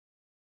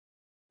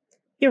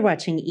You're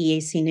watching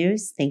EAC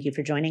News. Thank you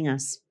for joining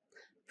us.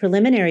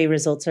 Preliminary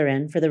results are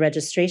in for the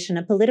registration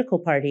of political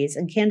parties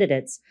and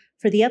candidates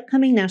for the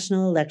upcoming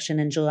national election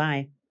in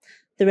July.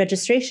 The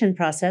registration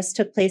process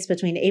took place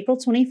between April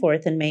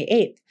 24th and May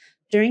 8th,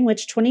 during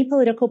which 20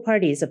 political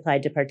parties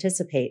applied to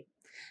participate.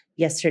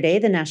 Yesterday,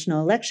 the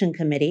National Election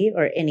Committee,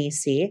 or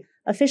NEC,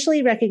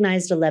 officially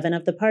recognized 11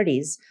 of the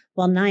parties,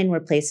 while 9 were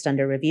placed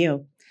under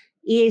review.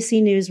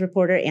 EAC News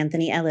reporter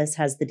Anthony Ellis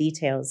has the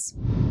details.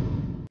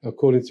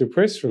 According to a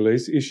press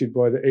release issued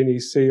by the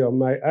NEC on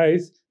May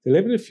 8th, the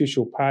 11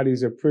 official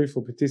parties approved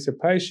for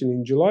participation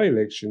in July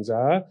elections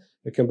are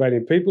the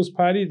Cambodian People's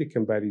Party, the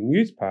Cambodian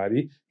Youth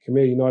Party,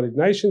 Khmer United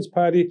Nations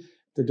Party,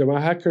 the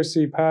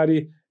Democracy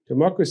Party,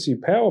 Democracy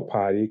Power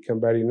Party,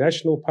 Cambodian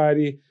National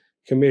Party,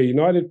 Khmer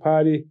United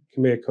Party,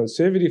 Khmer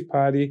Conservative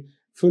Party,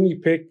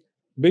 Funipec,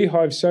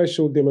 Beehive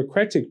Social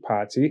Democratic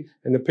Party,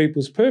 and the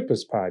People's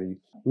Purpose Party.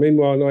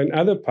 Meanwhile, 9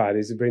 other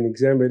parties have been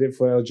examined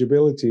for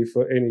eligibility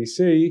for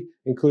NEC,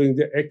 including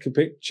the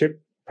Ekpik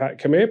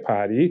Khmer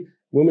Party,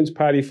 Women's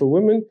Party for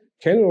Women,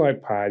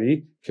 Candlelight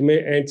Party,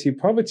 Khmer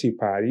Anti-Poverty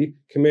Party,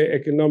 Khmer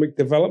Economic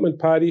Development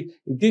Party,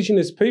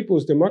 Indigenous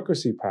Peoples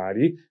Democracy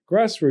Party,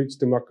 Grassroots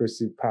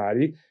Democracy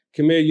Party,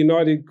 Khmer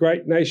United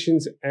Great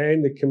Nations,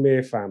 and the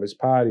Khmer Farmers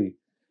Party.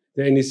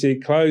 The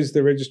NEC closed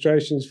the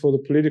registrations for the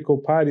political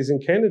parties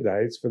and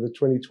candidates for the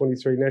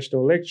 2023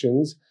 national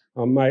elections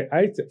on May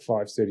 8th at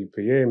 5:30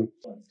 p.m.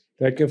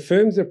 They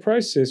confirmed the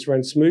process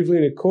ran smoothly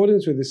in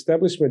accordance with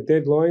establishment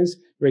deadlines,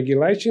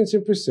 regulations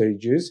and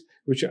procedures,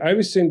 which are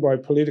overseen by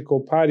political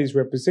parties'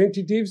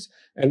 representatives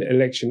and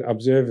election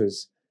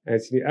observers.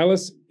 Anthony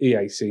Ellis,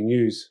 EAC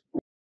News.